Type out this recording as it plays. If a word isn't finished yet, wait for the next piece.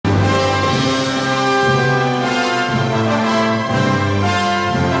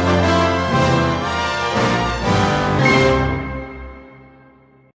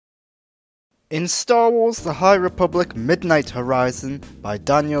In Star Wars The High Republic Midnight Horizon by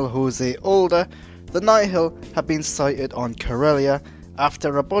Daniel Jose Older, the Nihil have been sighted on Corellia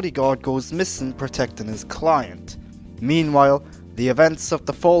after a bodyguard goes missing protecting his client. Meanwhile, the events of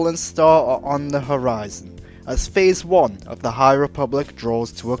the Fallen Star are on the horizon, as Phase 1 of the High Republic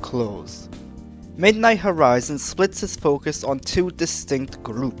draws to a close. Midnight Horizon splits its focus on two distinct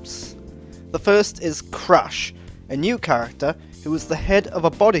groups. The first is Crash, a new character who is the head of a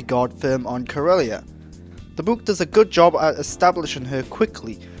bodyguard firm on Corellia. The book does a good job at establishing her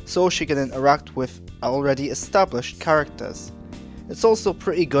quickly so she can interact with already established characters. It's also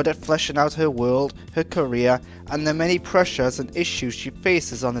pretty good at fleshing out her world, her career, and the many pressures and issues she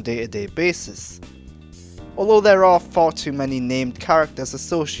faces on a day-to-day basis. Although there are far too many named characters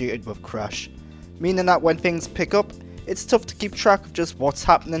associated with Crash, meaning that when things pick up, it's tough to keep track of just what's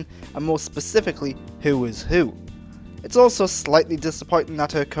happening and more specifically, who is who. It's also slightly disappointing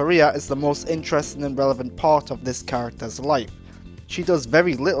that her career is the most interesting and relevant part of this character's life. She does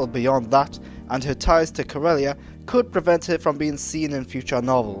very little beyond that, and her ties to Corellia could prevent her from being seen in future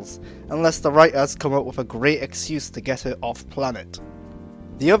novels, unless the writers come up with a great excuse to get her off planet.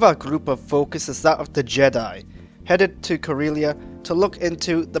 The other group of focus is that of the Jedi, headed to Corellia to look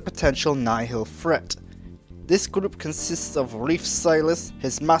into the potential Nihil threat. This group consists of Reef Silas,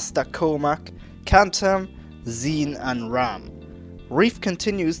 his master Comac, Kantam, Zine and Ram. Reef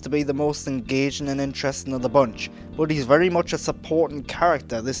continues to be the most engaging and interesting of the bunch, but he's very much a supporting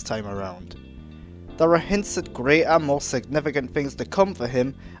character this time around. There are hints at greater, more significant things to come for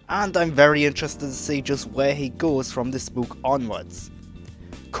him, and I'm very interested to see just where he goes from this book onwards.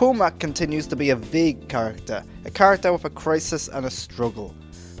 Comac continues to be a vague character, a character with a crisis and a struggle.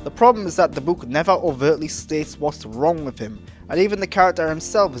 The problem is that the book never overtly states what's wrong with him, and even the character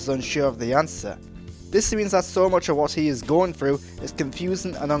himself is unsure of the answer. This means that so much of what he is going through is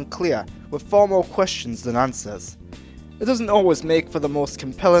confusing and unclear, with far more questions than answers. It doesn't always make for the most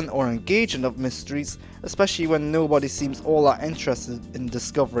compelling or engaging of mysteries, especially when nobody seems all that interested in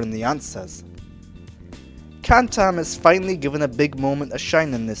discovering the answers. Kantam is finally given a big moment to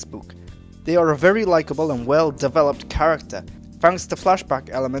shine in this book. They are a very likeable and well developed character, thanks to flashback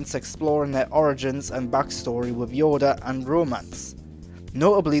elements exploring their origins and backstory with Yoda and romance.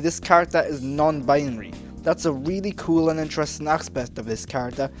 Notably, this character is non-binary. That's a really cool and interesting aspect of this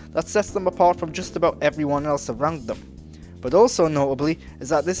character that sets them apart from just about everyone else around them. But also notably is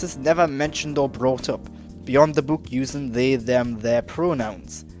that this is never mentioned or brought up, beyond the book using they, them, their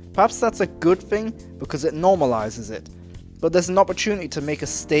pronouns. Perhaps that's a good thing because it normalizes it, but there's an opportunity to make a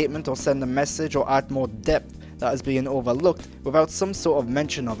statement or send a message or add more depth that is being overlooked without some sort of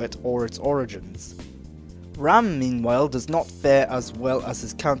mention of it or its origins. Ram, meanwhile, does not fare as well as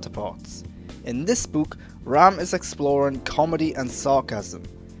his counterparts. In this book, Ram is exploring comedy and sarcasm.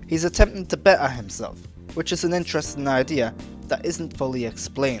 He's attempting to better himself, which is an interesting idea that isn't fully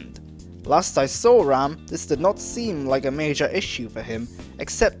explained. Last I saw Ram, this did not seem like a major issue for him,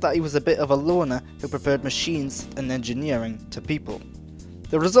 except that he was a bit of a loner who preferred machines and engineering to people.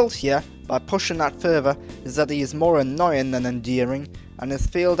 The result here, by pushing that further, is that he is more annoying than endearing, and his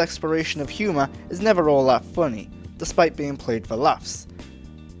failed exploration of humour is never all that funny, despite being played for laughs.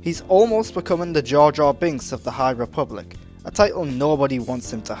 He's almost becoming the Jar Jar Binks of the High Republic, a title nobody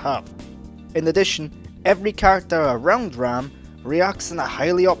wants him to have. In addition, every character around Ram reacts in a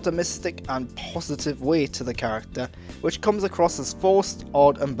highly optimistic and positive way to the character, which comes across as forced,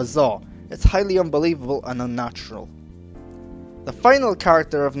 odd and bizarre. It's highly unbelievable and unnatural. The final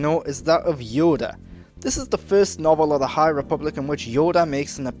character of note is that of Yoda. This is the first novel of the High Republic in which Yoda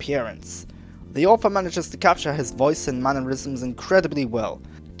makes an appearance. The author manages to capture his voice and mannerisms incredibly well,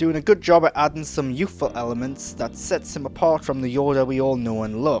 doing a good job at adding some youthful elements that sets him apart from the Yoda we all know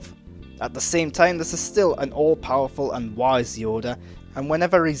and love. At the same time, this is still an all-powerful and wise Yoda, and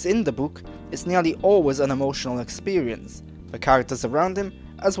whenever he's in the book, it's nearly always an emotional experience, the characters around him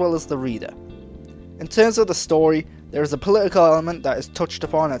as well as the reader. In terms of the story, there is a political element that is touched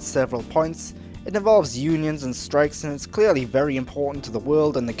upon at several points. It involves unions and strikes, and it's clearly very important to the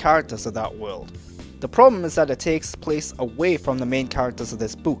world and the characters of that world. The problem is that it takes place away from the main characters of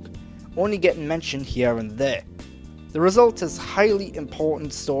this book, only getting mentioned here and there. The result is a highly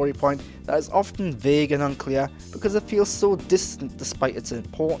important story point that is often vague and unclear because it feels so distant despite its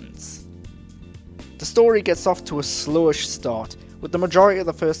importance. The story gets off to a slowish start, with the majority of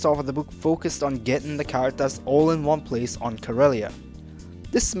the first half of the book focused on getting the characters all in one place on Corellia.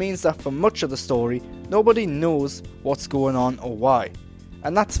 This means that for much of the story, nobody knows what's going on or why.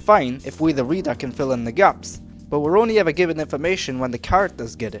 And that's fine if we the reader can fill in the gaps, but we're only ever given information when the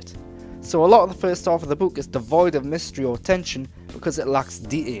characters get it. So a lot of the first half of the book is devoid of mystery or tension because it lacks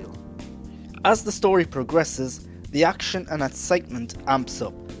detail. As the story progresses, the action and excitement amps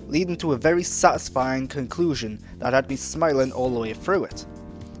up, leading to a very satisfying conclusion that had me smiling all the way through it.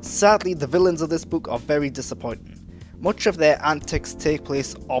 Sadly, the villains of this book are very disappointing. Much of their antics take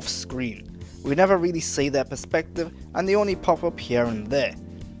place off screen. We never really see their perspective, and they only pop up here and there.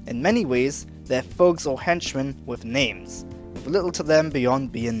 In many ways, they're thugs or henchmen with names, with little to them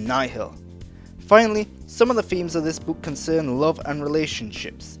beyond being nihil. Finally, some of the themes of this book concern love and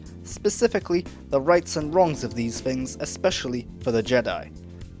relationships, specifically the rights and wrongs of these things, especially for the Jedi.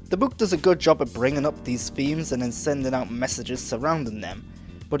 The book does a good job of bringing up these themes and then sending out messages surrounding them,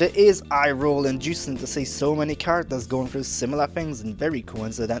 but it is eye-roll inducing to see so many characters going through similar things in very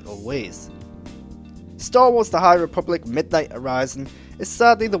coincidental ways. Star Wars The High Republic Midnight Horizon is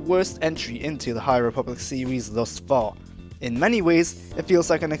sadly the worst entry into the High Republic series thus far. In many ways, it feels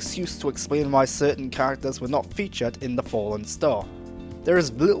like an excuse to explain why certain characters were not featured in The Fallen Star. There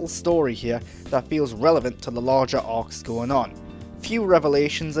is little story here that feels relevant to the larger arcs going on, few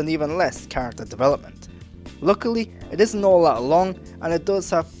revelations and even less character development. Luckily, it isn't all that long and it does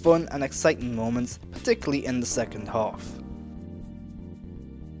have fun and exciting moments, particularly in the second half.